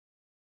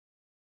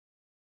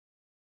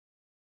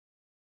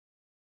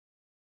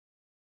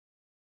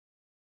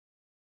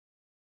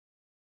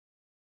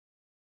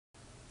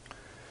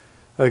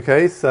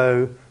Okay,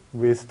 so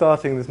we're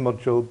starting this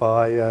module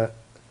by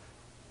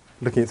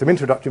looking at some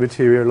introductory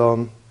material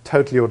on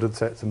totally ordered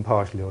sets and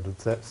partially ordered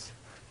sets,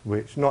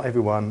 which not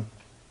everyone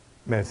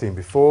may have seen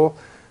before.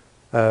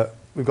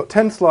 We've got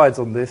 10 slides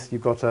on this.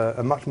 You've got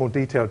a much more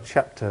detailed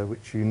chapter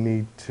which you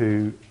need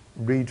to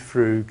read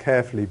through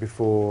carefully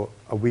before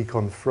a week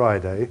on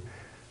Friday,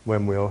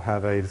 when we'll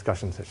have a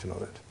discussion session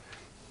on it.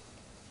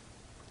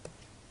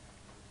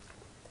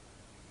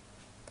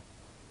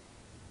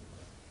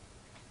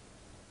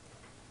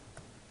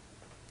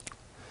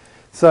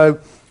 So,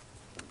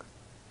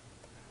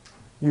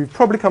 you've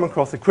probably come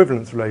across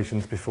equivalence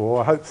relations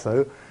before, I hope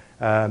so.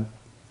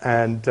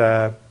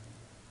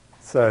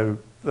 So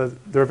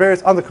there are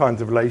various other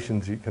kinds of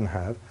relations you can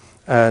have,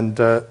 and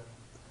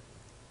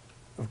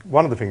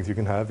one of the things you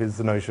can have is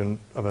the notion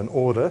of an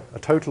order, a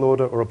total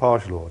order or a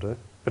partial order.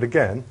 But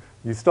again,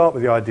 you start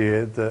with the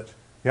idea that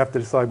you have to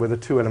decide whether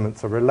two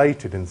elements are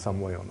related in some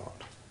way or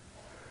not.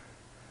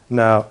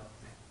 Now,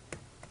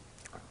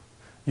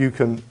 you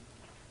can,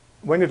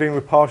 when you're dealing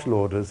with partial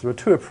orders, there are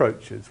two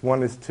approaches.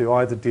 One is to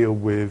either deal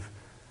with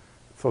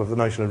sort of the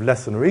notion of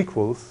less than or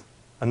equals.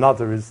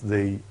 Another is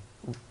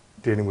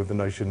dealing with the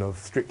notion of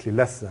strictly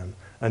less than.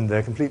 And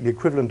they're completely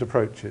equivalent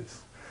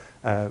approaches.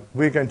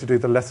 We're going to do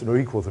the less than or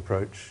equals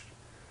approach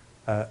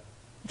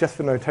just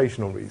for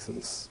notational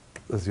reasons,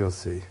 as you'll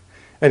see.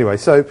 Anyway,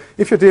 so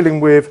if you're dealing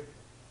with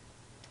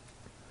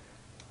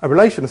a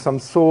relation of some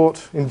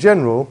sort, in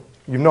general,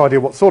 you've no idea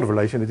what sort of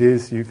relation it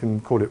is. You can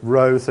call it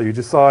rho, so you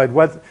decide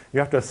whether you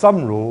have to have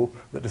some rule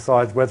that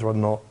decides whether or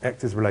not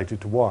x is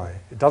related to y.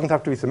 It doesn't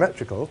have to be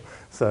symmetrical,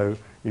 so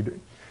you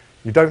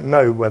don't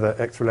know whether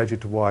x related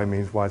to y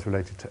means y is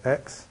related to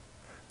x.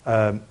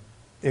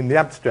 In the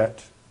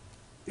abstract,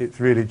 it's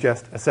really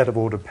just a set of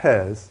ordered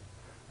pairs,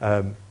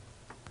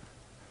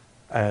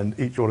 and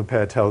each ordered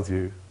pair tells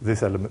you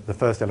this element, the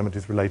first element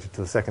is related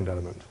to the second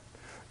element,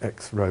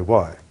 x rho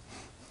y.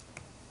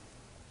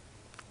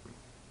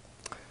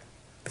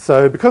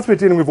 So because we're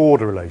dealing with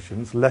order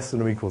relations, less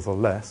than or equals or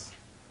less,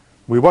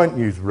 we won't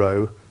use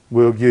rho.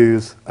 We'll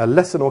use a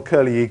less than or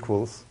curly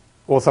equals,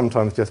 or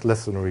sometimes just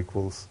less than or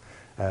equals.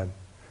 I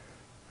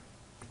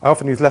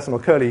often use less than or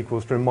curly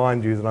equals to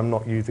remind you that I'm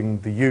not using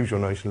the usual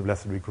notion of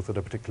less than or equals at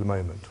a particular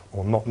moment,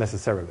 or not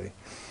necessarily.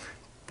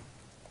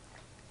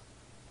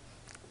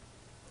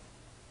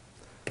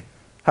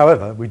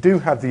 However, we do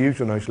have the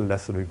usual notion of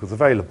less than or equals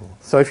available.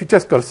 So if you've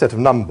just got a set of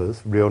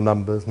numbers, real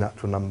numbers,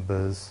 natural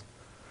numbers,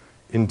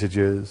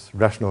 integers,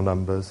 rational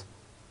numbers,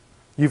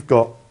 you've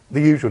got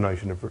the usual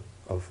notion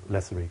of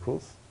less than or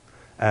equals.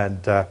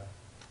 And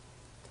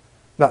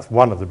that's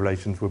one of the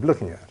relations we'll be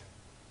looking at.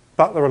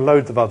 But there are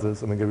loads of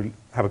others, and we're going to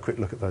have a quick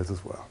look at those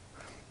as well.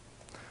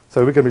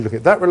 So we're going to be looking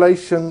at that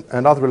relation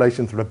and other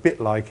relations that are a bit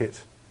like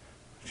it,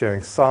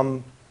 sharing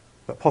some,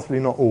 but possibly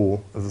not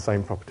all, of the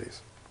same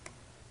properties.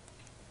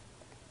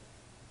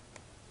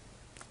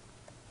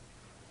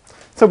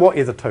 So what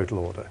is a total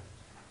order?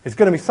 It's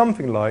going to be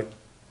something like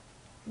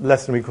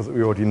less than or equals that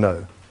we already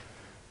know.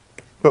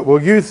 But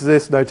we'll use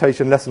this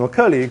notation less than or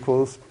curly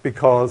equals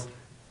because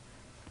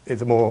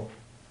it's a more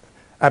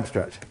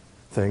abstract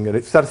thing, and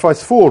it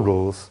satisfies four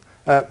rules.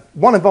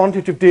 One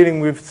advantage of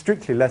dealing with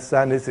strictly less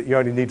than is that you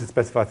only need to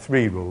specify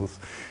three rules,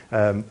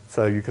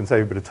 so you can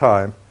save a bit of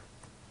time.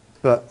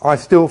 But I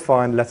still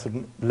find less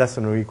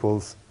than or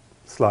equals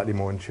slightly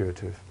more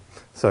intuitive,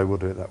 so we'll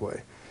do it that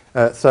way.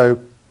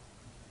 So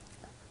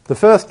the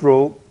first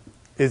rule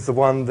is the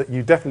one that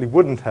you definitely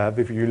wouldn't have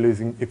if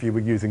you were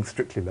using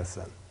strictly less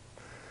than.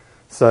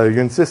 So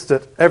you insist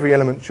that every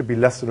element should be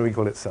less than or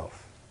equal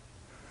itself.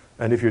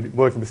 And if you're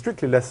working with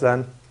strictly less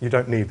than, you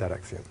don't need that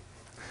axiom.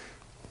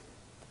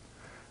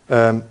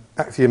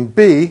 Axiom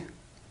B,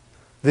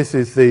 this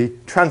is the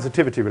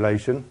transitivity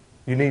relation.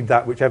 You need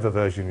that whichever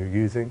version you're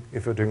using.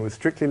 If you're doing it with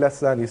strictly less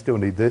than, you still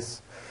need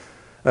this.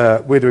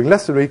 We're doing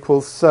less than or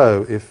equals,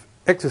 so if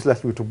x is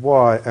less than or equal to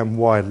y and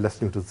y is less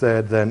than or equal to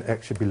z, then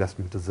x should be less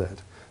than or equal to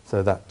z.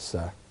 So that's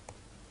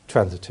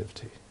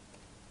transitivity.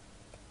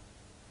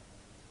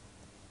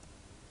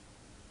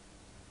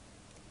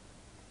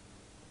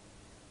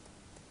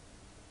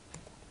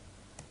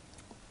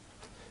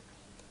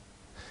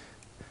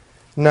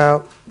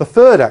 Now, the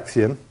third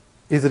axiom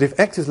is that if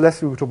x is less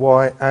than or equal to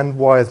y and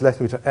y is less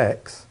than or equal to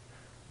x,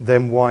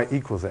 then y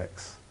equals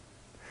x.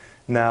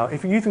 Now,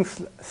 if you're using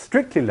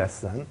strictly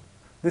less than,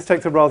 this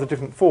takes a rather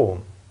different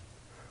form.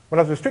 What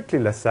happens with strictly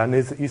less than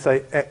is that you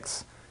say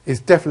x is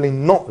definitely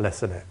not less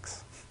than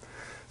x.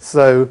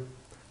 So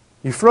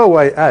you throw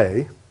away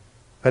a,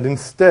 and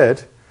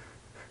instead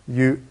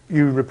you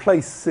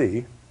replace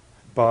c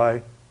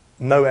by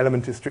no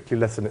element is strictly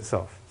less than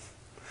itself.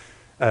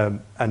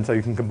 And so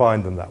you can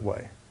combine them that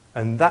way.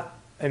 And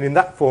in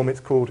that form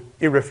it's called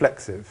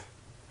irreflexive.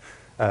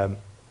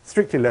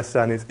 Strictly less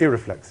than is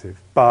irreflexive,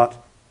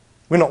 but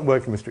we're not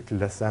working with strictly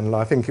less than, and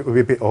I think it would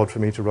be a bit odd for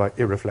me to write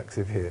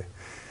irreflexive here.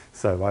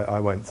 So I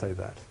won't say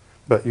that.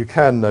 But you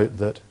can note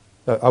that,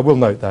 I will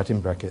note that in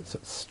brackets,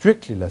 that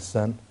strictly less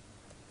than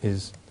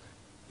is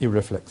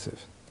irreflexive.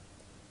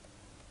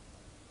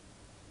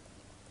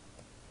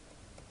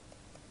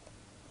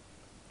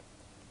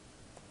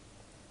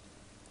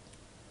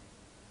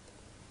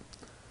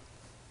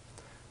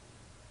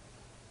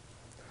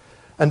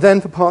 And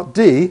then for part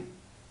D,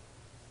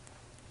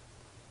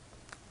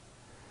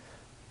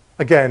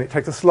 again, it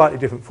takes a slightly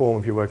different form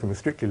if you're working with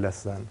strictly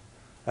less than.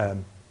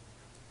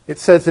 It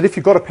says that if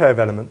you've got a pair of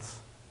elements,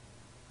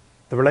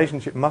 the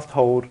relationship must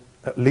hold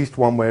at least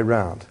one way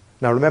round.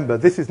 Now remember,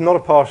 this is not a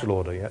partial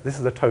order yet, this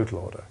is a total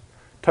order.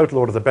 Total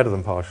orders are better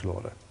than partial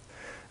order.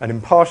 And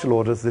in partial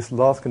orders, this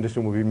last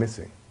condition will be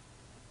missing.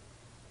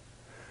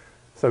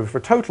 So for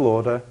a total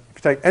order, if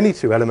you take any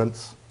two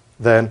elements,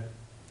 then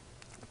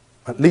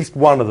at least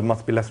one of them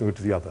must be less than or equal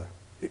to the other.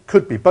 It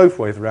could be both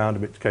ways around,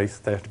 in which case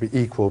they have to be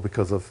equal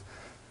because of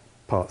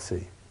part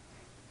C.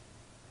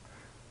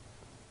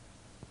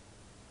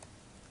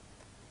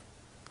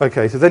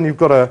 Okay, so then you've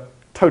got a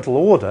total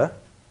order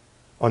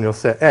on your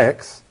set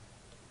X,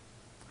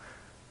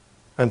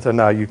 and so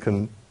now you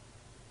can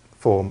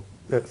form,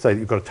 say that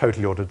you've got a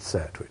totally ordered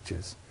set, which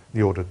is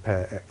the ordered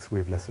pair X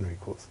with less than or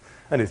equals.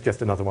 And it's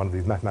just another one of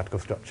these mathematical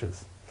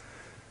structures.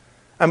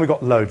 And we've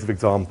got loads of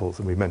examples,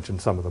 and we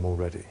mentioned some of them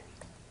already.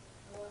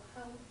 Well,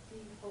 how do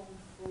you hold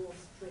for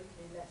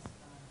strictly less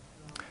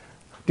than?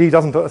 D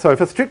doesn't, so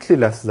for strictly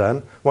less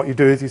than, what you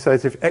do is you say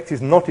if X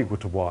is not equal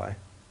to Y,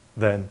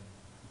 then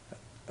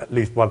at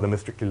least one of them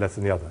is strictly less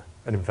than the other.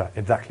 And in fact,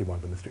 exactly one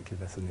of them is strictly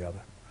less than the other.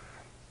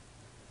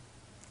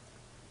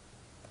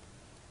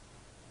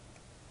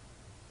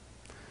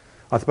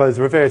 I suppose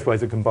there are various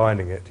ways of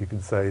combining it. You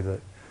can say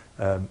that,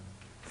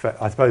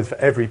 I suppose for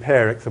every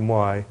pair X and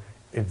Y,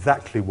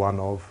 exactly one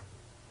of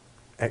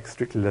X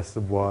strictly less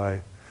than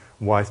Y,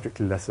 Y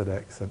strictly less than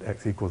X, and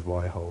X equals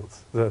Y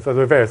holds. So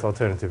there are various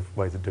alternative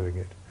ways of doing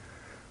it.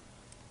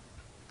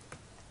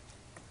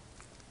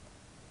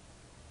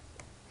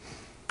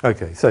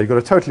 Okay, so you've got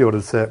a totally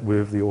ordered set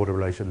with the order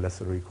relation less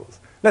than or equals.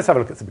 Let's have a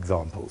look at some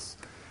examples.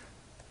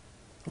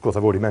 Of course,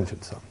 I've already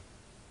mentioned some.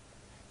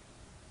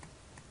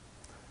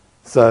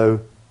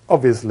 So,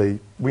 obviously,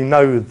 we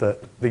know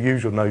that the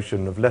usual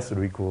notion of less than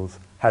or equals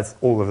has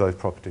all of those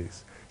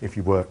properties if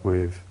you work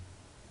with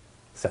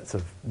sets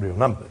of real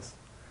numbers.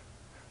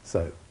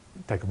 So,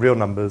 take real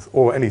numbers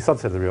or any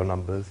subset of the real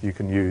numbers, you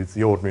can use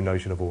the ordinary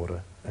notion of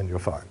order and you're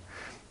fine.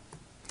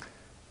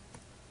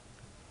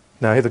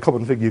 Now, here's a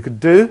common thing you could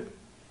do.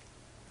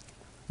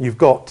 You've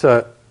got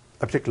a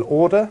particular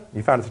order,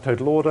 you found it's a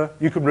total order,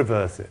 you can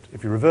reverse it.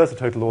 If you reverse a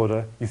total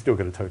order, you still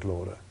get a total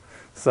order.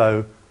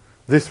 So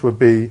this would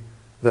be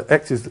that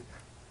X is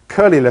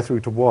curly less than or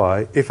equal to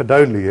Y if and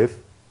only if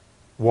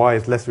Y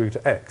is less than or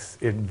equal to X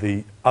in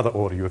the other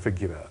order you were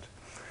thinking about.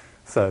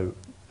 So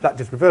that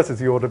just reverses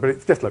the order, but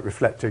it's just like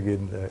reflecting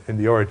in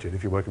the origin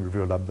if you're working with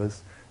real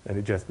numbers, and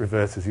it just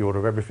reverses the order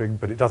of everything,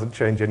 but it doesn't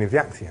change any of the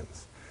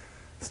axioms.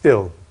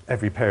 Still,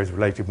 every pair is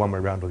related one way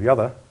around or the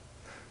other.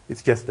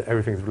 It's just that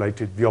everything is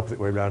related the opposite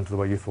way around to the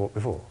way you thought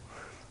before.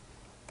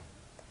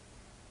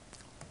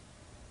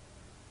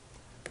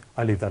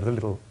 I leave that as a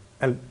little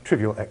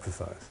trivial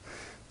exercise.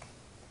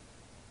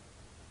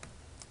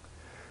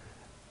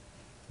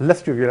 A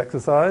less trivial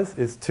exercise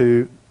is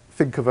to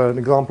think of an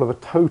example of a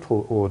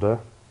total order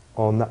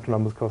on natural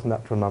numbers cross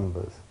natural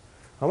numbers.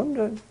 I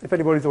wonder if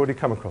anybody's already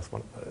come across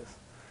one of those.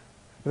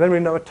 Does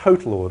anybody know a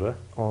total order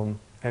on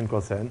n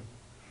cross n?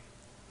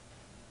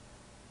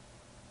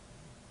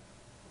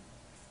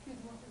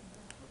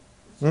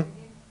 Hmm?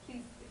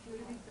 Please, if you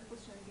repeat the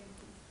question again,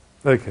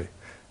 please. Okay.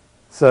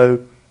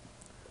 So,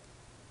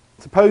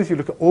 suppose you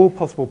look at all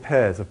possible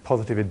pairs of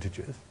positive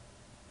integers,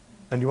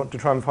 and you want to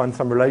try and find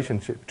some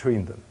relationship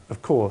between them.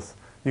 Of course,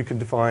 you can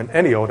define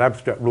any old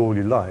abstract rule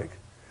you like.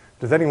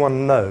 Does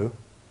anyone know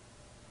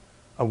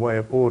a way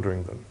of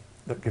ordering them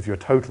that gives you a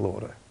total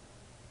order?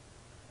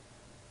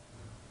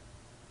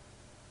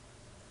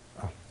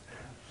 Oh.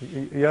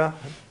 Yeah?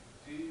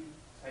 Do you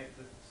take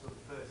the sort of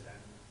first end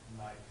and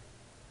like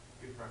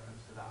give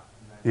reference to that,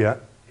 and then Yeah.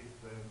 if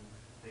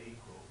they're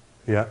equal,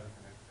 Yeah. you can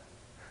extend?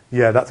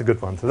 Yeah, that's a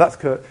good one. So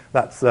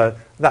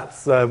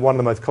that's one of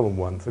the most common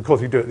ones. Of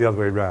course, you do it the other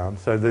way around.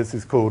 So this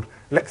is called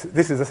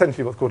this is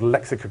essentially what's called a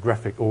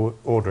lexicographic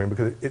ordering,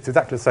 because it's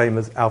exactly the same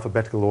as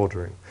alphabetical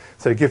ordering.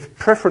 So you give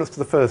preference to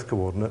the first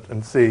coordinate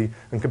and see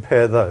and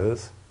compare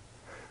those,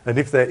 and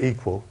if they're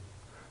equal,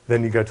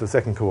 then you go to the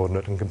second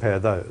coordinate and compare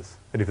those.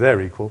 And if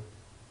they're equal,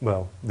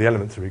 well, the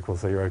elements are equal,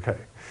 so you're okay.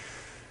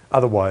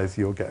 Otherwise,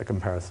 you'll get a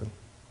comparison.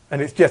 And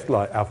it's just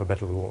like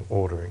alphabetical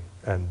ordering,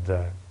 and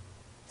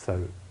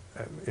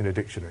in a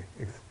dictionary,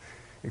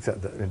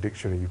 except that in a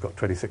dictionary you've got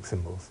 26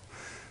 symbols.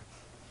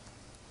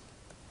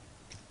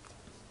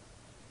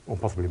 Or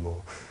possibly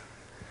more.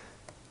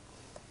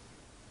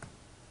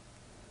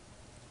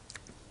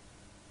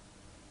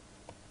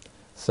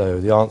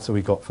 So the answer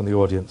we got from the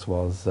audience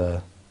was,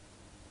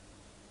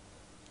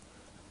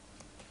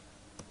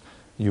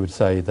 you would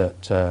say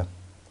that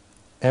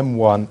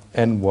M1,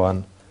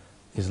 N1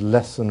 is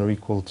less than or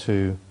equal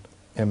to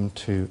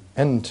M2,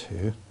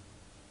 N2,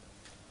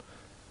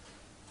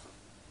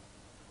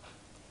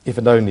 if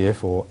and only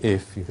if, or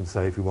if, you can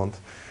say if you want,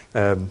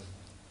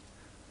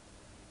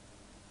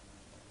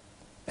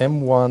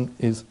 M1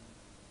 is,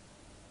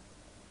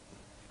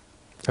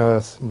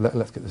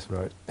 let's get this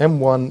right,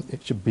 M1,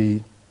 it should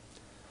be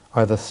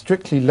either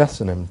strictly less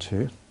than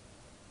M2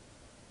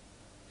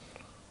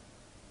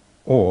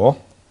 or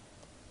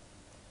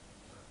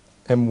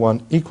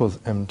M1 equals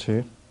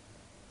M2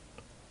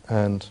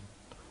 and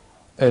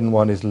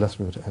N1 is less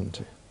than equal to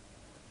N2.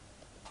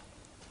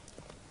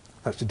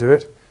 That should do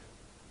it.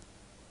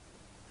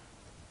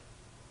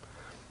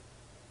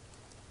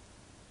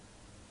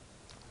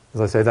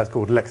 As I say, that's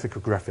called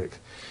lexicographic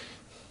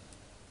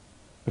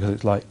because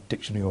it's like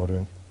dictionary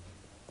ordering.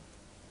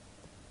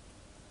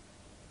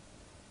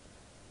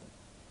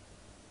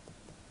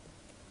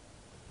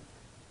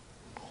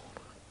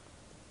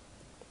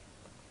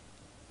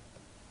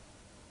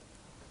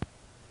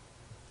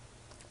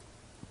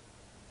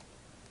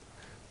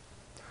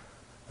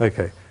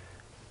 Okay,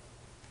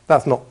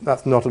 that's not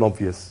an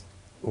obvious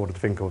order to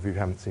think of if you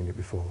haven't seen it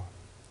before.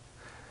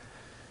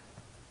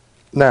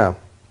 Now,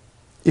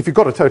 if you've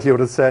got a totally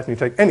ordered set and you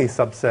take any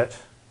subset,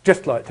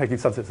 just like taking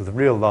subsets of the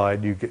real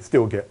line, you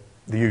still get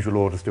the usual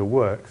order still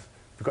works.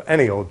 If you've got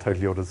any old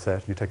totally ordered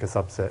set, you take a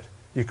subset,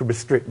 you can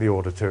restrict the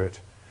order to it,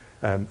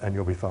 and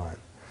you'll be fine.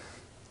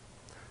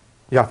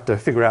 You have to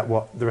figure out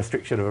what the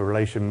restriction of a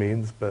relation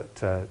means, but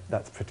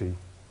that's pretty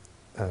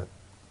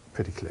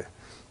clear.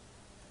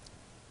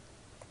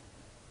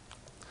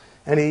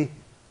 Any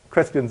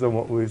questions on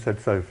what we've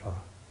said so far?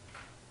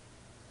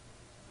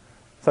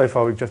 So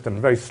far we've just done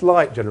a very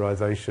slight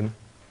generalization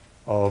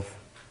of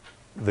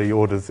the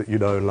orders that you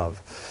know and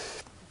love.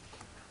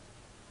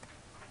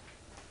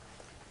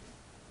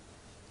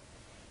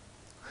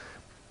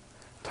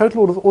 Total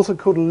orders are also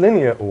called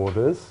linear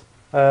orders,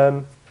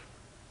 and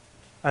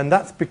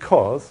that's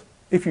because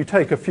if you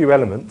take a few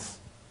elements,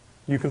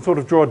 you can sort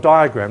of draw a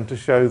diagram to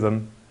show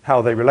them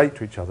how they relate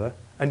to each other,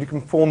 and you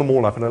can form them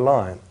all up in a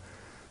line.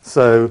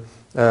 So,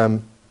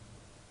 for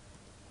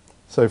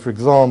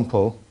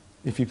example,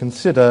 if you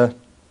consider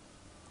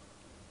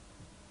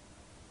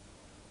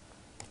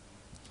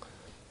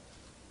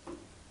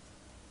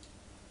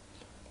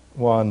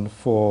 (1,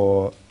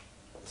 4,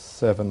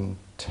 7,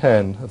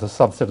 10) as a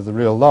subset of the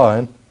real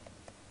line,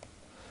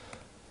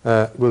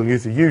 we'll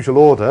use the usual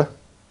order.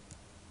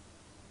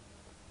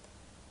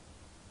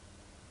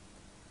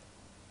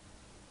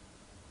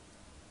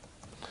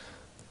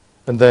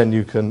 And then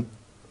you can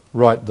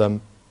write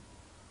them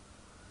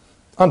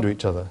under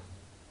each other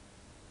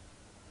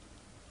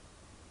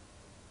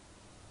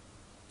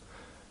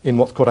in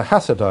what's called a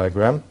Hasse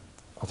diagram.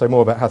 I'll say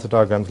more about Hasse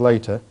diagrams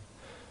later.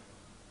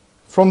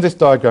 From this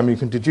diagram you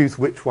can deduce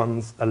which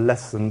ones are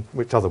less than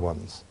which other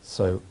ones.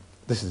 So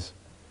this is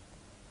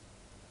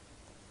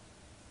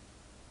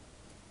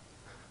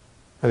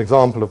an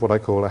example of what I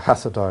call a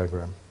Hasse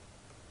diagram.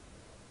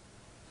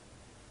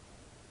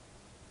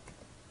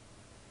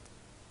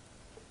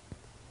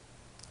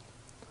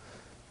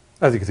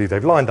 As you can see,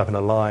 they've lined up in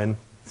a line,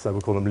 so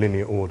we'll call them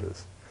linear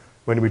orders.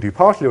 When we do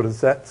partially ordered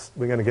sets,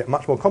 we're going to get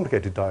much more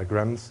complicated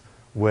diagrams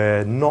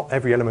where not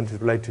every element is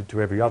related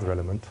to every other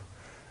element,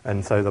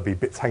 and so there'll be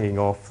bits hanging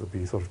off, there'll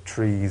be sort of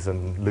trees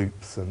and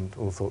loops and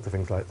all sorts of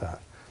things like that.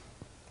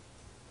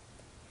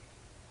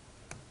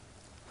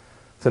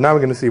 So now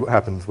we're going to see what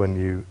happens when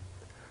you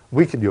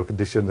weaken your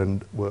condition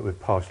and work with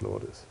partial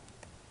orders.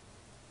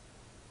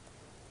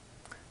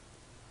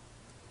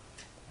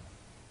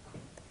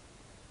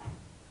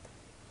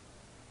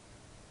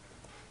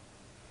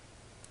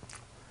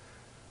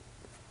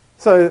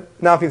 So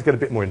now things get a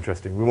bit more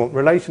interesting. We want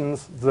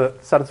relations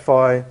that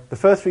satisfy the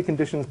first three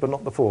conditions but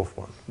not the fourth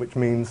one, which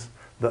means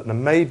that there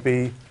may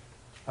be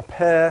a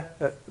pair,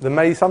 there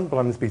may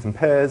sometimes be some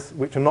pairs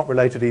which are not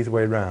related either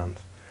way around.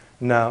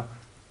 Now,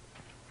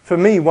 for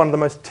me, one of the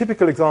most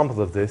typical examples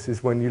of this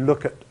is when you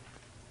look at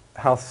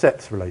how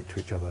sets relate to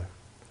each other.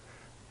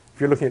 If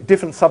you're looking at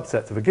different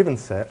subsets of a given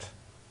set,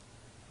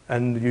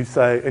 and you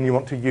say, and you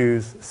want to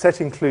use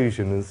set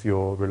inclusion as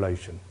your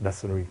relation,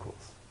 less than or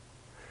equals.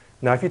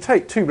 Now, if you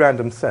take two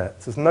random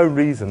sets, there's no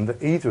reason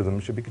that either of them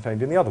should be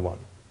contained in the other one.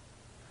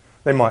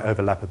 They might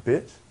overlap a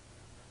bit.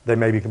 They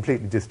may be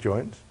completely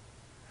disjoint.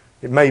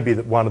 It may be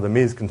that one of them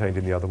is contained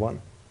in the other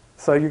one.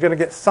 So you're going to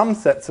get some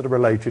sets that are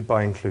related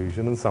by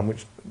inclusion and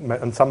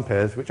some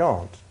pairs which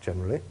aren't,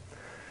 generally.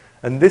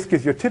 And this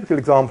gives you a typical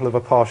example of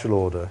a partial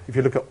order. If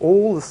you look at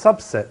all the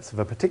subsets of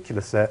a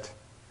particular set,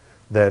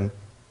 then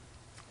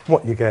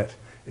what you get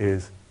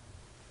is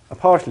a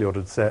partially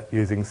ordered set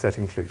using set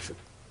inclusion.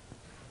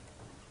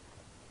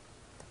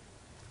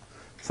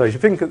 So you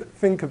should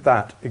think of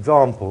that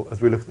example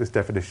as we look at this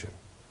definition.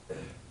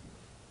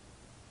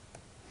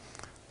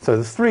 So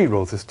there's three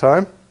rules this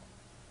time.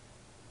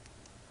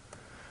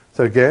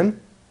 So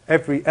again,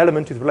 every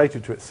element is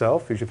related to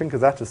itself. You should think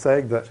of that as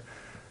saying that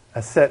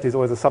a set is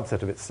always a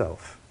subset of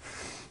itself.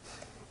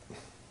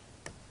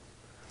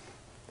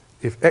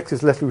 If x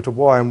is less than equal to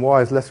y and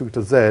y is less than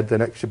equal to z, then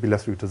x should be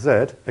less than equal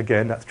to z.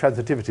 Again, that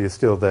transitivity is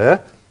still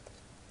there.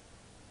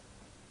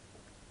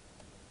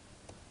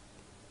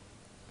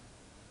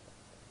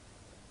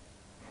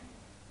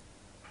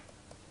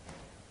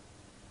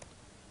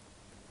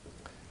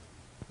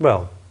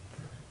 Well,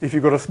 if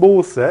you've got a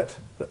small set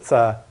that's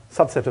a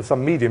subset of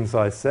some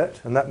medium-sized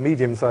set, and that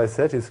medium-sized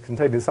set is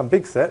contained in some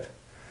big set,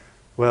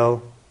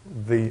 Well,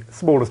 the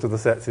smallest of the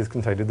sets is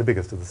contained in the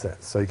biggest of the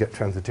sets, so you get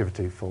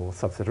transitivity for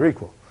subset are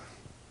equal.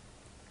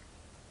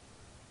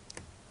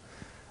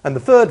 And the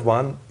third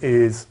one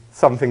is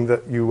something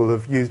that you will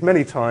have used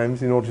many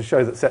times in order to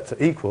show that sets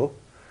are equal.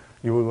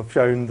 You will have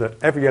shown that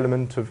every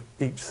element of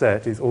each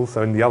set is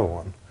also in the other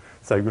one.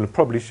 So you will have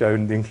probably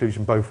shown the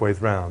inclusion both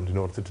ways round in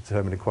order to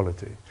determine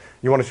equality.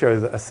 You want to show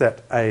that a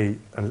set A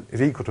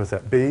is equal to a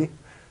set B.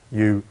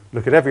 You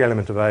look at every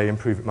element of A and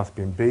prove it must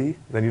be in B.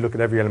 Then you look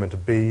at every element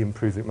of B and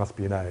prove it must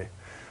be in A.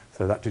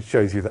 So that just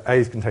shows you that A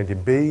is contained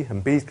in B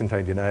and B is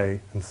contained in A,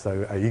 and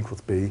so A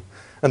equals B.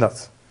 And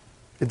that's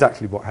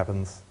exactly what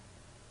happens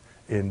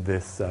in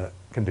this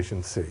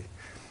condition C.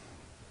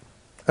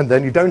 And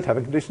then you don't have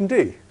a condition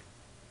D,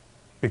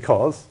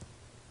 because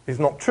it's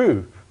not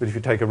true that if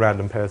you take a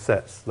random pair of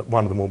sets that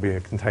one of them will be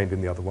contained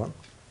in the other one.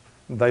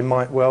 They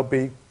might well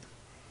be,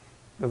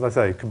 as I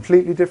say,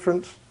 completely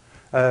different.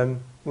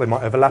 They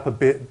might overlap a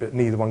bit, but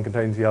neither one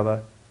contains the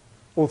other.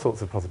 All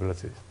sorts of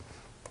possibilities.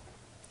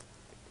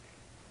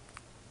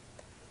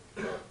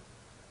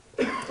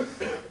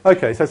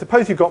 Okay, so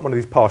suppose you've got one of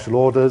these partial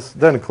orders.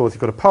 Then, of course,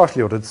 you've got a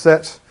partially ordered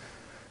set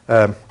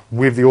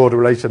with the order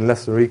relation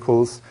less than or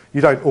equals.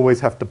 You don't always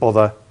have to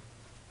bother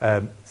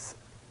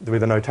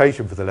with a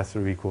notation for the less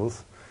than or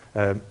equals.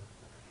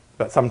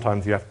 But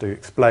sometimes you have to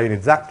explain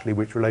exactly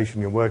which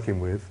relation you're working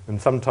with. And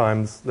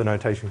sometimes the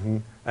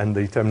notation and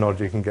the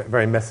terminology can get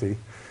very messy,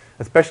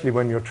 especially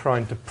when you're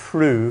trying to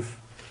prove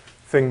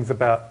things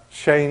about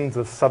chains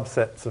of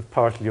subsets of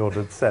partially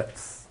ordered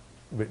sets,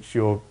 which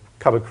you'll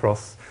come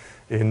across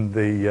in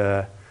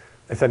the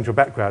essential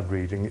background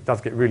reading. It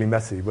does get really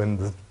messy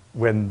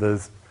when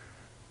there's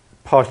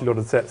partially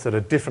ordered sets at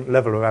a different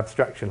level of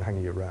abstraction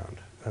hanging around,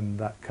 and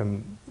that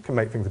can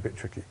make things a bit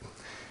tricky.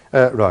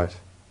 Right.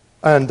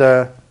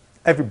 And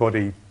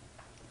everybody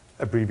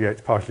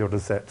abbreviates partially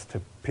ordered sets to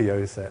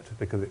PO set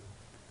because it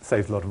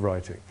saves a lot of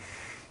writing.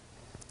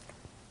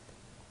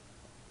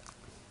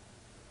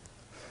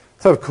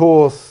 So, of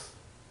course,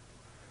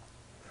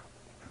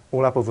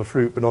 all apples are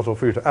fruit, but not all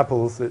fruit are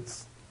apples.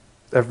 It's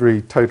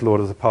every total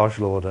order is a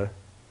partial order,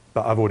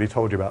 but I've already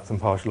told you about some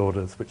partial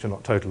orders which are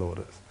not total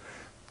orders.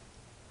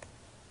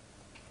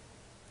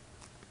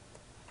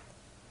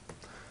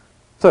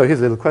 So here's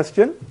a little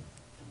question.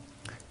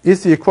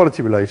 Is the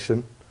equality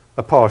relation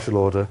a partial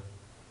order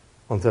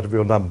on a set of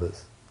real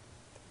numbers?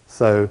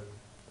 So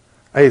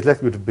A is less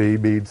equal to B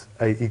means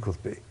A equals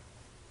B.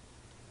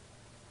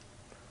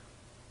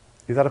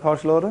 Is that a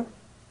partial order?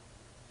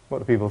 What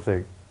do people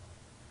think?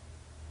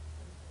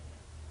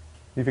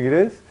 You think it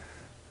is?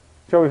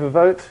 Shall we have a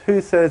vote?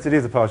 Who says it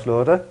is a partial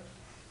order?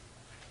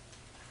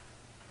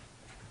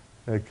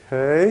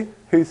 Okay.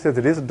 Who says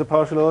it isn't a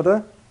partial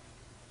order?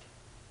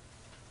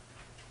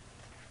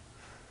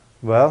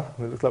 Well,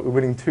 it looks like we're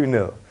winning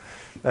 2-0.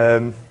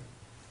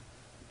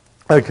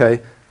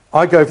 Okay.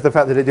 I go for the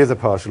fact that it is a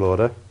partial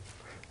order.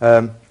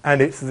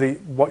 And it's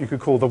what you could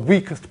call the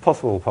weakest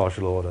possible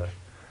partial order.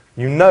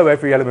 You know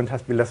every element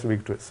has to be less than or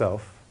equal to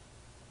itself.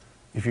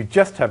 If you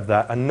just have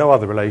that and no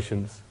other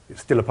relations,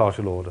 it's still a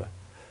partial order.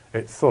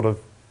 It's sort of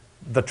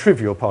the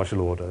trivial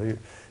partial order.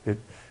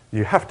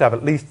 You have to have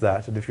at least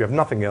that, and if you have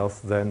nothing else,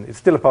 then it's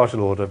still a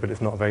partial order, but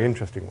it's not a very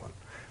interesting one.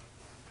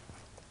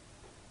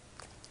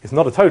 It's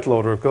not a total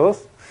order, of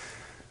course,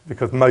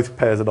 because most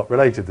pairs are not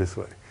related this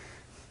way.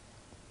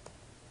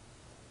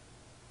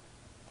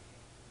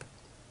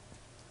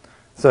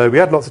 So we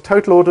had lots of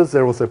total orders,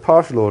 there are also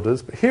partial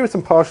orders, but here are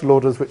some partial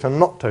orders which are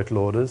not total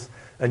orders,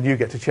 and you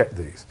get to check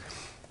these.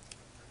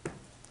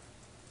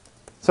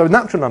 So in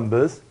natural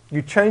numbers,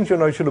 you change your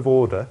notion of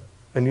order,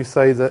 and you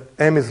say that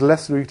m is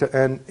less than or equal to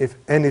n if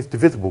n is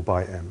divisible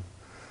by m,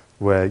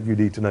 where you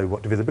need to know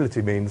what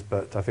divisibility means,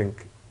 but I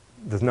think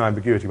there's no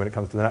ambiguity when it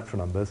comes to the natural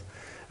numbers.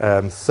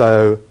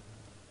 So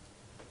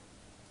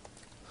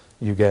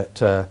you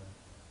get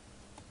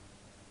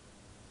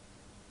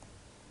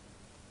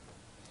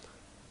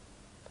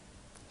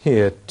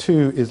here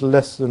 2 is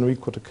less than or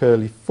equal to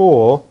curly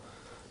 4,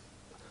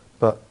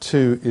 but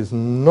 2 is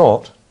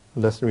not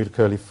less than or equal to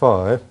curly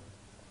 5.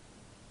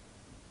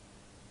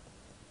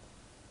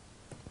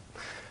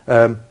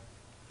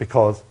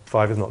 Because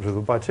 5 is not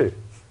divisible by 2.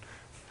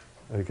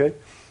 Okay?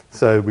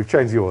 So we've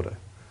changed the order.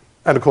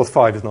 And of course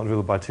 5 is not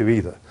divisible by 2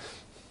 either.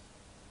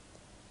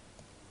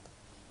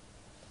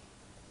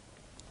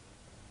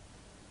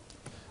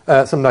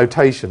 Some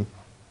notation.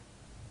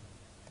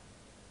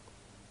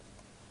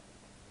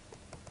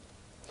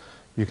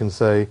 You can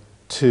say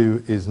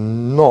 2 is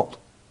not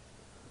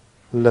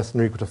less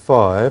than or equal to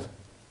 5,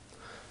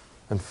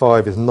 and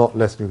 5 is not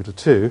less than or equal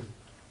to 2.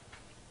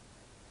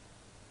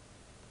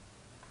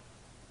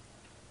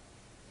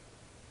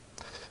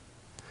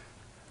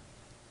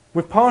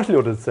 With partially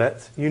ordered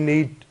sets, you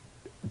need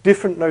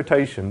different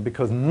notation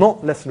because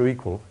not less than or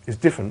equal is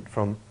different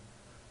from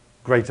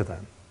greater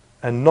than,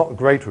 and not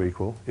greater or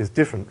equal is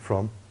different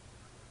from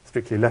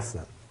strictly less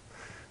than.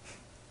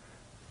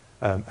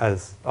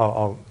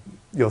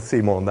 You'll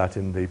see more on that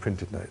in the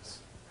printed notes.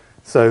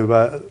 So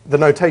the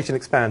notation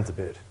expands a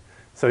bit.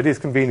 So it is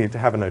convenient to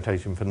have a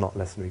notation for not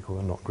less than or equal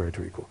and not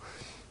greater or equal.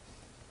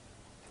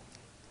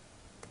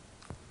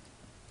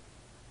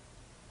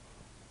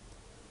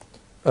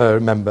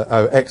 Remember,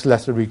 x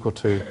less than or equal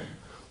to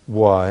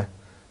y.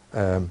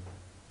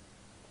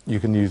 You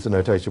can use the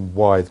notation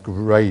y is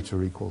greater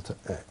or equal to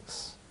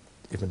x,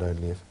 if and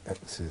only if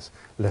x is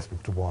less than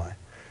or equal to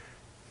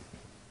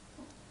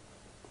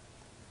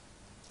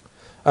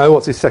y.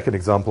 What's his second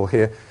example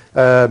here?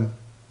 R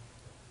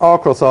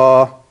cross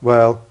R,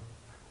 well,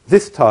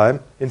 this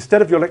time,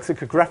 instead of your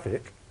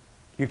lexicographic,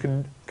 you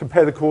can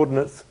compare the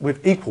coordinates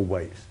with equal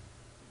weight.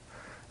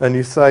 And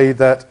you say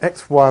that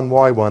x1,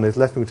 y1 is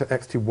less than or equal to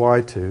x2,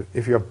 y2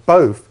 if you have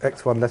both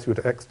x1 less than or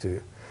equal to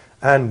x2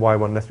 and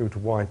y1 less than or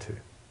equal to y2.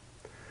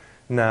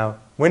 Now,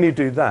 when you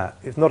do that,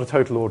 it's not a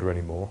total order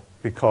anymore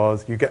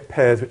because you get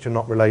pairs which are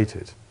not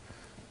related.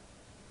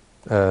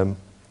 So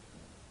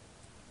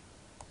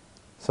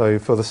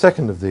for the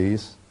second of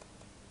these,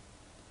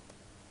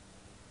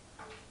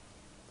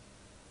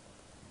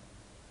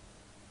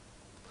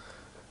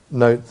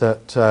 note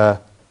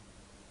that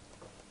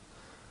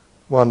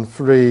 1,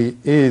 3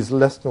 is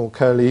less than or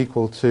curly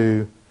equal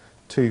to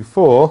 2,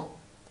 4,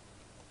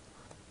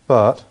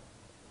 but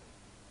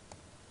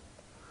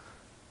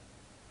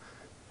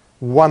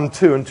 1,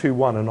 2 and 2,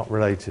 1 are not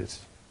related.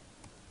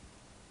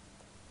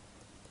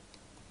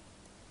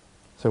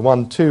 So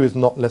 1, 2 is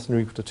not less than or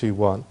equal to 2,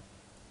 1,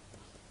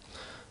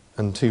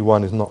 and 2,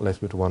 1 is not less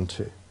than or equal to 1,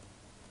 2.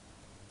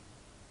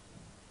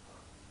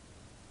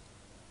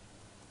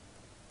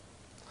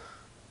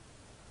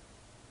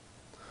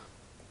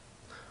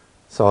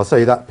 So I'll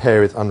say that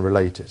pair is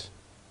unrelated.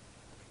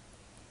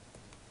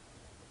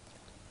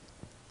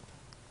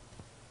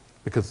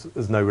 Because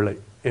there's no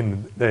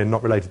they're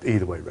not related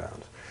either way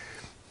round.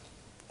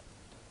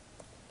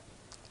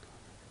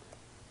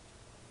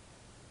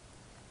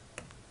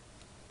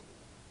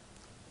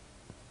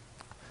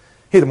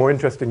 Here's a more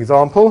interesting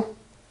example.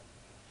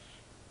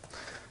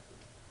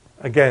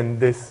 Again,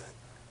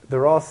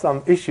 there are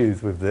some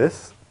issues with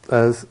this,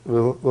 as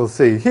we'll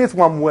see. Here's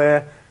one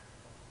where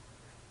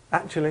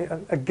actually,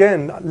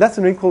 again, less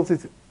than or equal to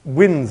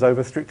wins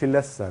over strictly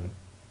less than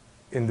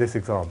in this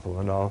example,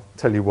 and I'll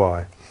tell you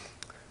why.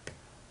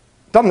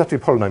 Doesn't have to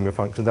be polynomial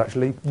functions,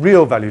 actually.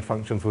 Real valued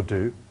functions will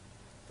do.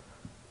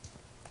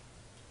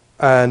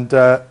 And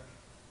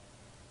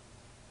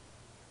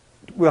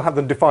we'll have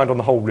them defined on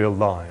the whole real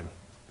line,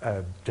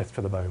 just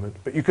for the moment.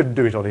 But you could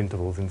do it on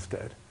intervals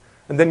instead.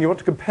 And then you want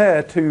to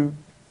compare two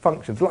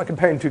functions, like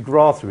comparing two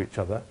graphs to each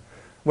other.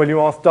 Well, you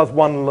ask, does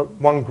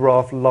one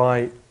graph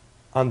lie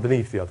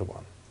underneath the other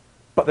one?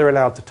 But they're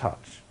allowed to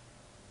touch.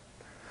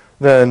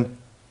 Then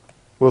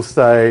we'll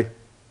say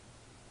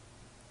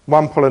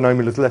one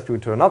polynomial is left equal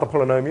to another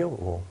polynomial,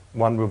 or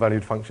one real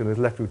valued function is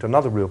left equal to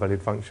another real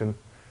valued function,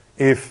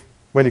 if,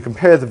 when you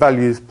compare the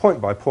values point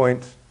by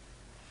point,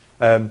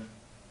 you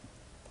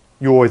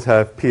always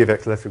have p of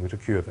x less equal to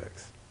q of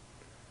x.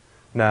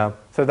 Now,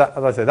 so that,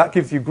 as I say, that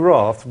gives you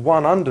graphs,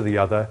 one under the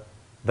other.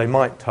 They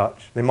might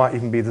touch. They might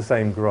even be the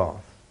same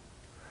graph.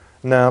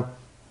 Now,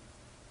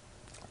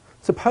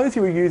 suppose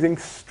you were using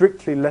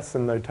strictly less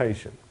than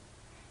notation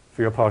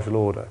for your partial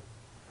order.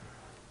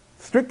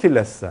 Strictly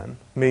less than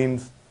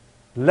means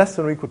less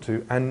than or equal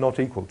to and not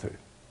equal to.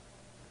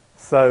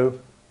 So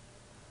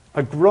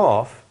a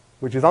graph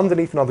which is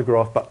underneath another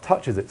graph but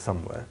touches it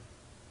somewhere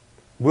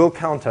will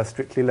count as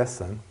strictly less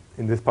than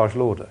in this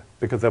partial order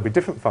because there'll be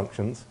different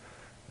functions,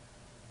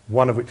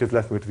 one of which is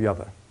less than or equal to the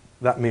other.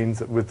 That means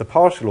that with the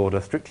partial order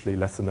strictly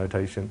less than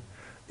notation,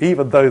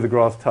 even though the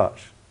graphs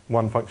touch,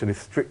 one function is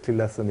strictly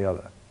less than the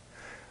other.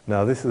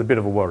 Now, this is a bit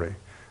of a worry.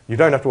 You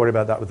don't have to worry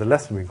about that with the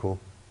less than or equal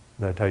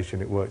notation.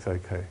 It works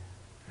okay. Is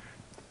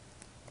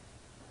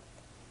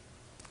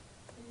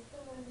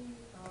there any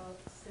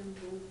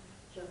symbol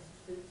just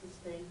for it to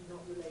stay not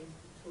related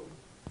at all?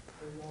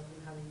 Or rather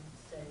than having to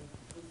say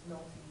it's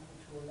not equal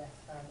to or less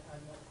than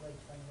and not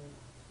greater than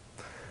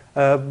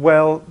or equal?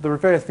 Well, there are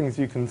various things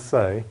you can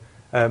say.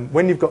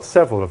 When you've got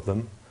several of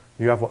them,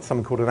 you have what's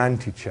something called an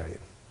anti-chain.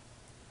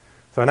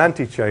 So an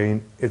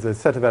anti-chain is a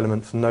set of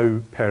elements,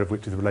 no pair of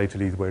which is related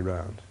either way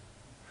round.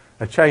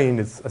 A chain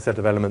is a set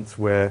of elements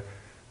where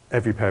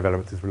every pair of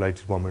elements is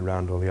related one way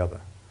round or the other.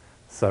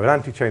 So an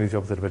anti-chain is the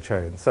opposite of a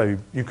chain. So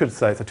you could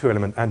say it's a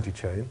two-element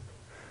anti-chain.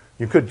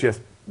 You could just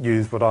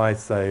use what I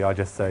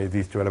just say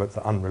these two elements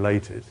are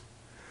unrelated.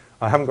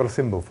 I haven't got a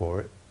symbol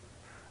for it.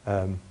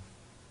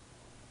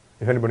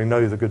 If anybody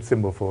knows a good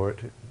symbol for it,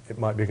 it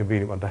might be a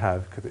convenient one to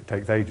have because it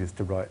takes ages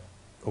to write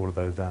all of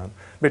those down.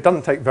 But it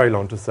doesn't take very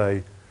long to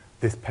say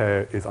this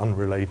pair is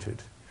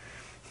unrelated.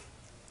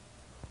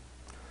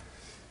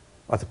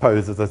 I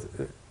suppose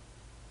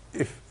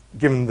if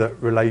given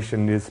that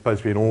relation is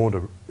supposed to be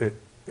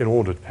an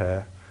ordered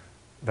pair,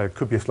 there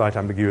could be a slight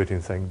ambiguity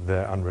in saying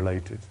they're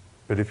unrelated.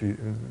 But if you,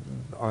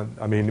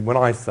 I mean, when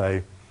I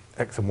say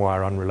x and y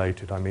are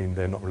unrelated, I mean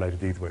they're not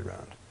related either way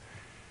around.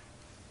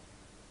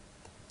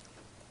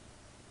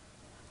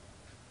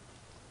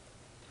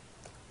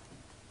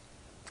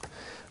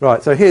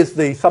 Right, so here's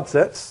the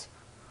subsets,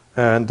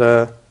 and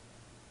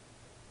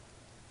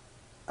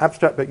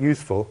abstract but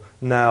useful.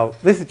 Now,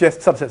 this is just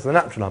subsets of the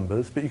natural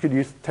numbers, but you could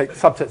take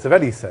subsets of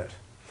any set.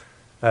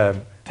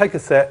 Take a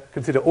set,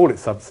 consider all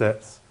its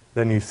subsets,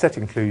 then use set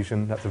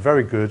inclusion. That's a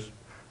very good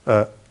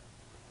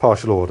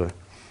partial order.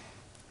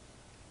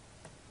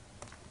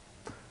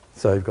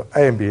 So you've got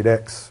A and B and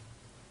X,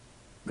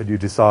 and you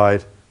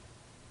decide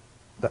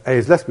that A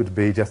is less equal to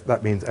B, just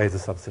that means A is a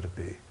subset of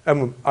B.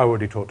 And I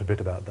already talked a bit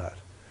about that,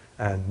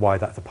 and why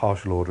that's a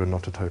partial order and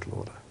not a total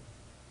order.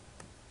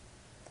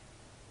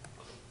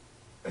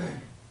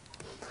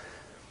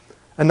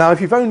 And now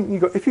if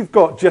you've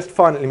got just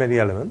finitely many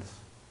elements,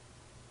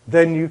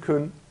 then you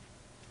can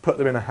put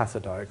them in a Hasse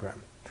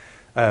diagram,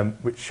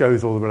 which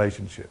shows all the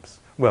relationships.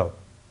 Well,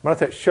 when I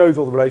say it shows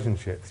all the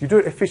relationships, you do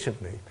it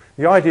efficiently.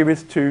 The idea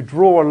is to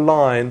draw a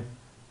line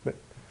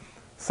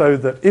so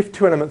that if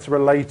two elements are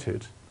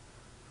related,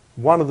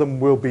 one of them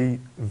will be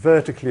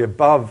vertically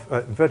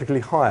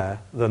higher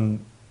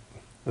than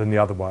the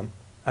other one,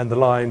 and the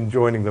line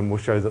joining them will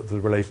show that there's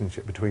a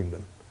relationship between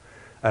them.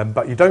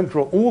 But you don't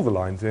draw all the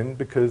lines in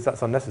because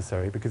that's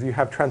unnecessary, because you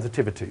have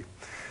transitivity.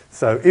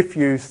 So if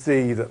you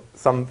see that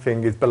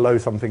something is below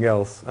something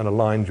else and a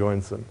line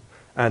joins them,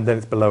 and then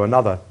it's below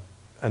another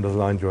and there's a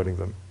line joining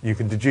them, you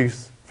can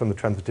deduce from the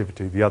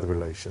transitivity the other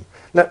relation.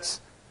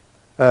 Let's,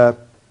 as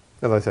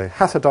I say,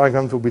 Hasse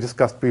diagrams will be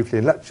discussed briefly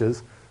in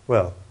lectures.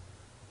 Well,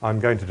 I'm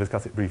going to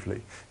discuss it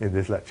briefly in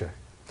this lecture.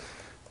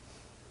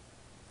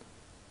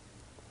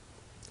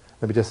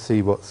 Let me just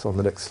see what's on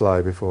the next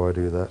slide before I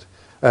do that.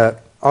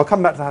 I'll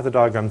come back to the Hasse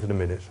diagrams in a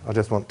minute. I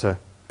just want to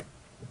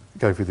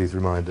go through these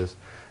reminders.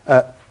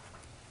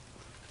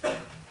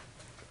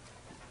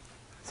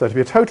 So to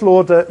be a total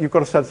order, you've got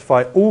to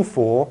satisfy all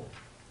four.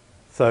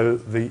 So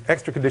the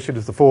extra condition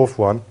is the fourth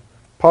one.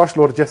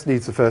 Partial order just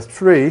needs the first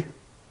three.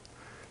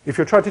 If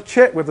you're trying to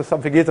check whether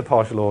something is a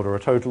partial order or a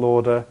total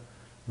order,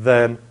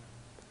 then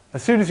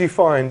as soon as you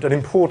find an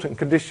important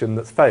condition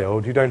that's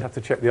failed, you don't have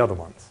to check the other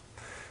ones.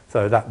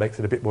 So that makes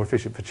it a bit more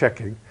efficient for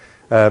checking.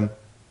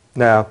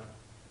 Now,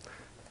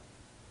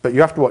 but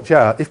you have to watch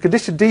out. If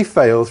condition D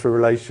fails for a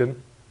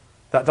relation,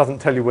 that doesn't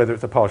tell you whether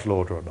it's a partial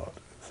order or not.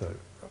 So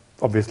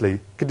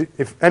obviously,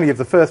 if any of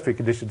the first three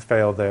conditions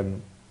fail,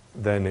 then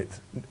it's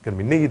going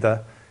to be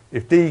neither.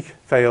 If D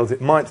fails,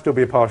 it might still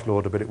be a partial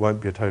order, but it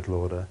won't be a total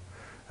order,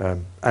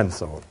 and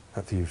so on.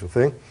 That's the usual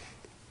thing.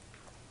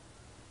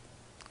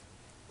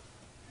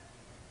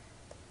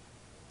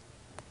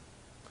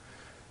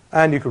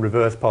 And you can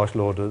reverse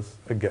partial orders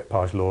and get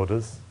partial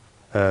orders.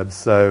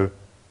 So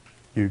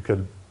you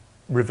can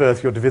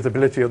reverse your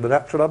divisibility on the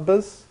natural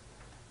numbers.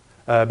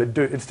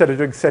 Instead of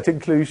doing set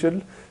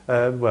inclusion,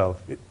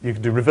 you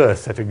can do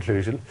reverse set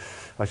inclusion.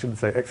 I shouldn't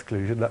say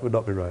exclusion, that would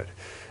not be right.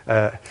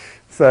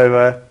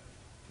 So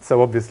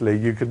obviously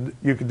you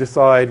can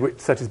decide which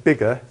set is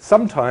bigger.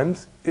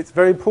 Sometimes it's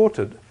very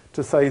important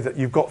to say that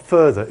you've got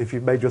further if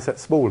you've made your set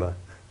smaller.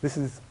 This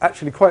is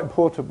actually quite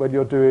important when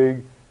you're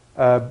doing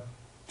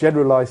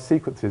generalized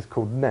sequences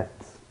called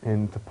nets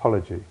in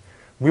topology.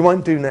 We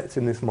won't do nets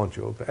in this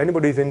module, but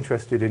anybody who's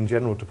interested in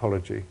general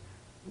topology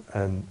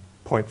and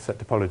point set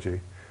topology,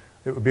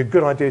 it would be a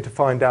good idea to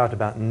find out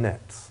about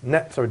nets.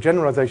 Nets are a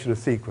generalization of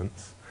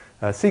sequence.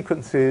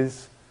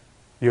 Sequences,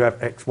 you have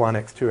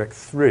x1, x2,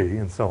 x3,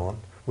 and so on.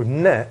 With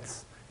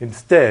nets,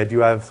 instead, you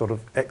have sort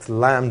of x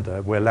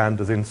lambda, where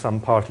lambda's in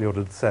some partially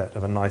ordered set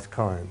of a nice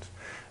kind,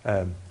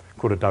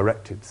 called a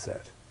directed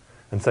set.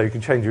 And so you can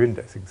change your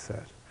indexing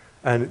set.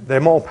 And they're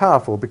more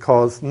powerful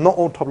because not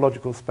all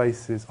topological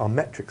spaces are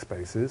metric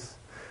spaces.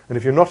 And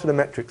if you're not in a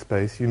metric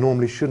space, you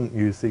normally shouldn't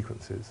use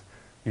sequences.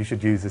 You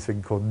should use this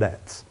thing called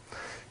nets.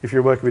 If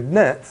you're working with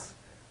nets,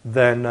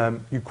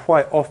 then you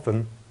quite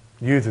often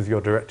use as your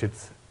directed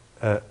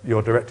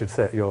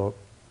set,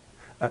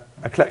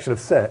 a collection of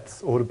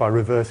sets ordered by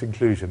reverse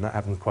inclusion. That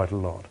happens quite a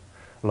lot.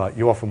 Like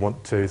you often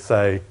want to,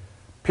 say,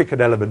 pick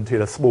an element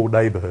in a small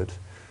neighborhood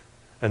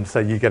and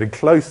say you're getting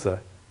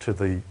closer to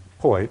the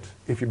point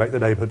if you make the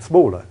neighborhood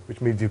smaller,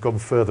 which means you've gone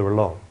further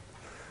along.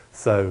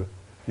 So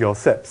your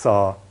sets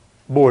are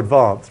more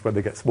advanced when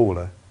they get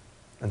smaller.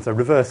 And so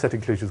reverse set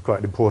inclusion is quite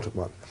an important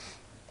one.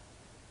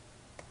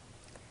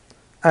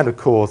 And of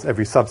course,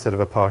 every subset of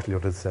a partially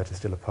ordered set is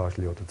still a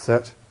partially ordered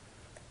set.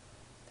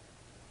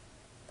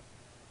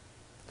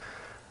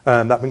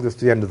 And that brings us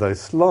to the end of those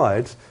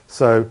slides.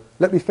 So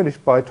let me finish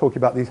by talking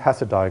about these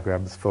Hasse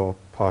diagrams for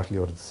partially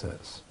ordered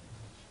sets.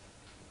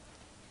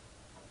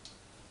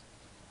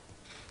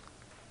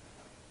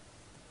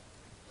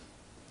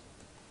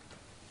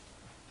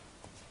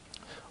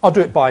 I'll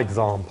do it by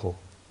example.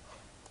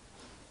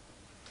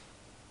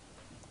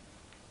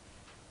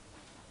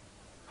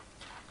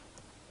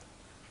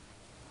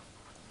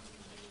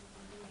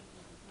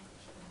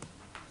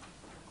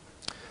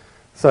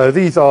 So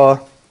these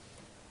are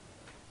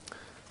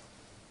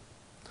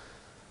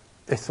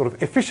sort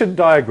of efficient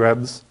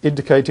diagrams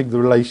indicating the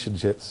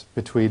relationships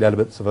between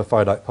elements of a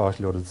finite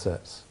partially ordered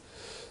sets.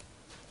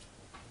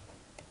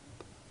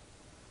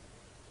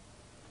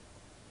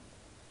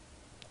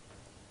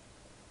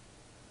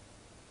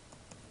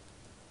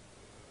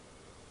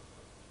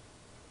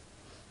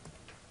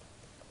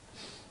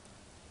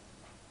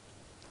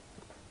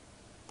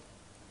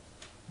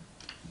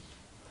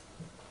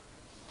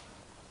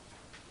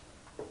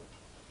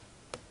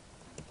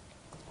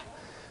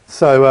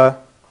 So,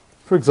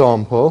 for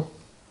example,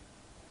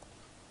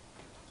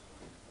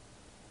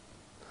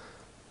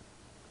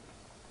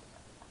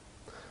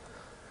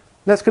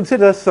 let's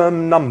consider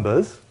some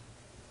numbers.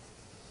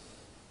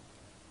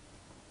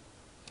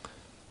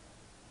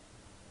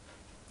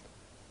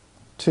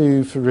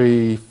 Two,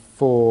 3,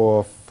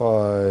 4,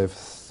 5,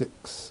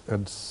 6,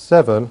 and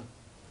 7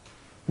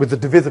 with the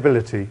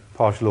divisibility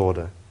partial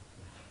order.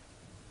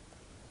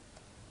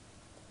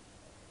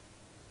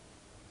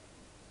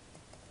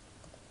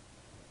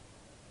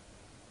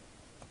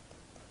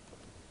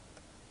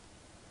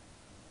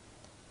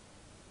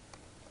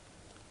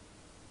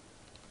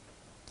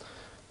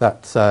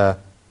 That's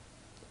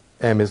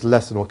m is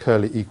less than or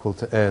curly equal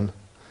to n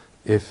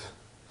if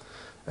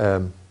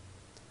n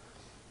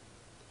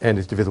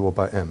is divisible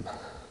by m.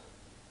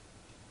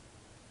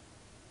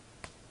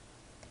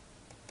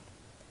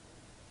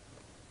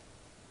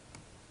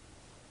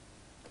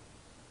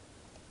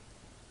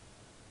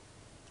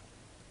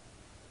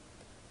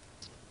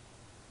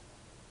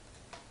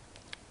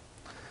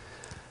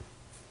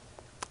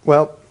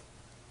 Well,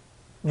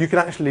 you can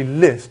actually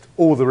list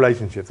all the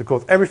relationships. Of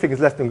course, everything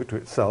is less than or equal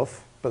to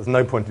itself, but there's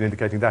no point in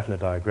indicating that in a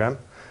diagram.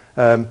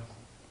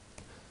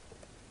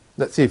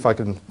 Let's see if I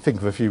can think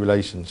of a few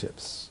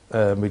relationships.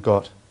 We've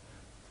got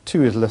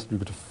 2 is less than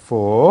or equal to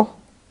 4,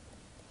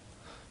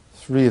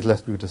 3 is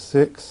less than or equal to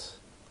 6,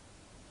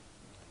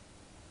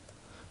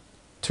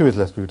 2 is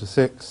less than or equal to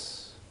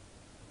 6,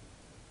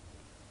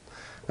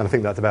 and I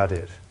think that's about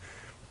it.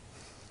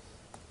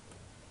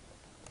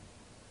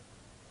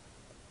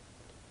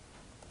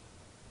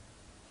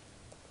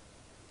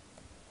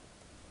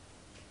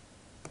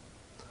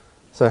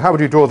 So how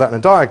would you draw that in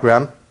a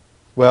diagram?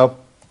 Well,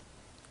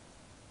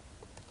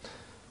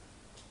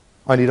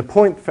 I need a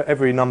point for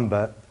every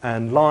number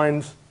and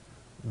lines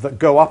that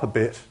go up a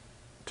bit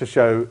to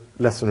show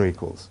less than or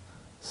equals.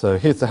 So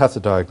here's the Hasse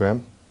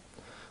diagram.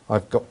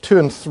 I've got 2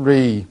 and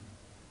 3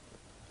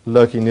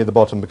 lurking near the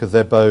bottom because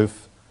they're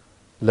both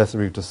less than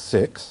or equal to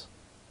 6.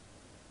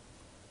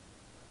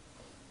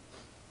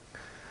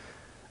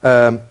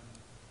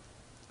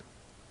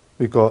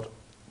 We've got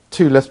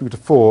 2 less than or equal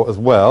to 4 as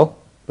well.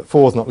 But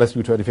 4 is not less than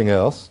or equal to anything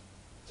else,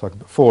 so I can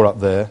put 4 up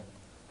there.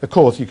 Of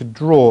course, you could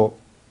draw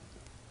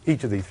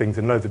each of these things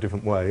in loads of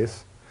different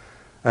ways.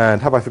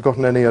 And have I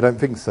forgotten any? I don't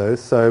think so.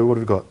 So what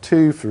have we got?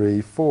 2, 3,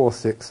 4,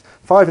 6,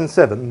 5 and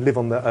 7 live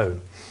on their own.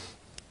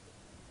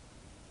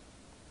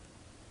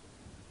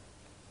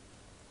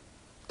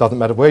 Doesn't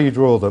matter where you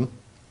draw them,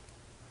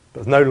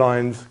 but there's no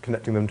lines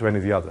connecting them to any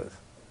of the others.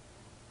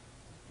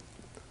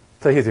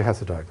 So here's your Hasse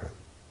diagram.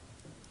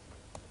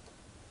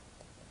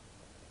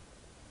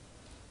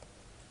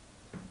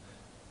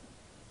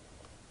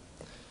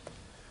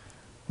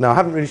 Now, I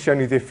haven't really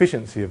shown you the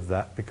efficiency of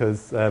that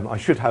because I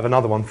should have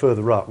another one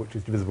further up, which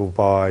is divisible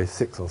by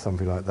 6 or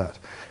something like that.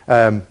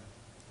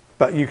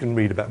 But you can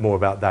read more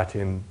about that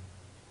in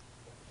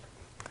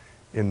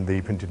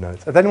the printed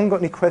notes. Has anyone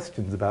got any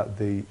questions about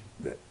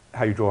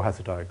how you draw Hasse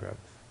diagrams?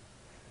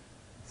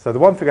 So the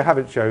one thing I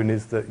haven't shown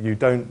is that you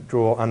don't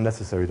draw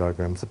unnecessary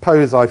diagrams.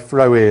 Suppose I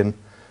throw in,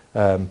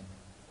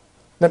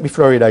 let me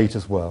throw in 8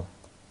 as well.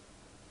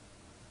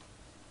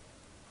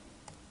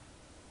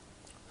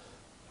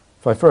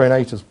 If I throw in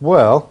 8 as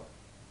well,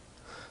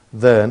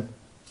 then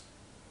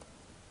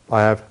I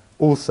have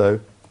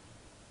also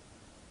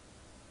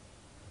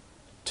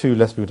 2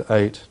 less than or equal to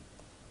 8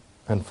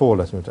 and 4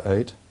 less than or equal to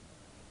 8.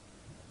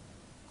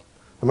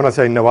 And when I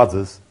say no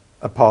others,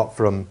 apart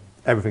from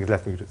everything is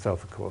less than or equal to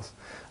itself, of course.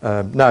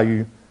 Now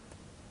you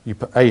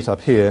put 8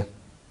 up here.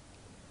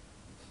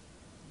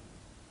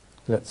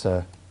 Let's,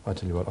 I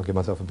tell you what, I'll give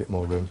myself a bit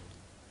more room.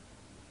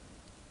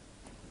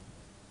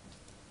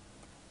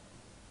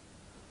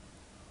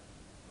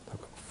 I've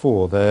got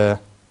 4 there,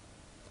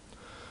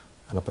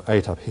 and I'll put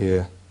 8 up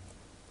here.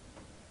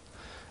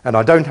 And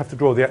I don't have to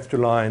draw the extra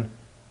line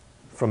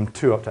from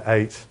 2 up to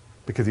 8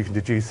 because you can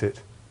deduce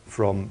it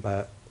from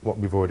what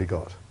we've already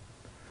got.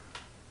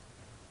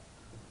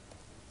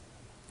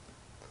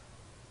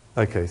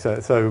 Okay, so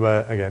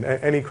again,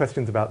 any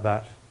questions about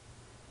that?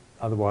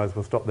 Otherwise,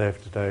 we'll stop there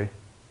for today.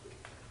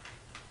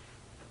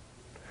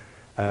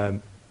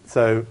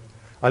 So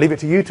I'll leave it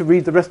to you to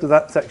read the rest of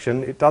that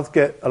section. It does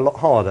get a lot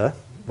harder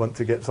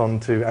once it gets on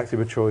to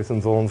axiom of choice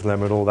and Zorn's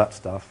lemma and all that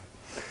stuff.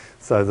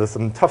 So there's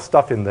some tough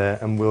stuff in there,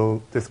 and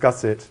we'll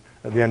discuss it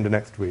at the end of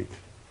next week.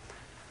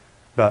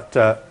 But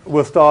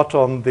we'll start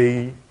on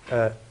the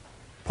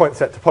point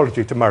set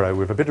topology tomorrow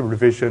with a bit of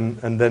revision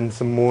and then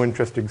some more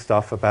interesting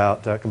stuff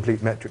about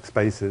complete metric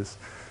spaces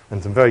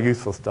and some very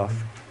useful stuff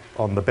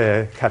on the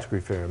Bayer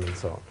category theorem and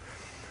so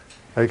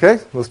on. Okay,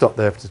 we'll stop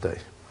there for today.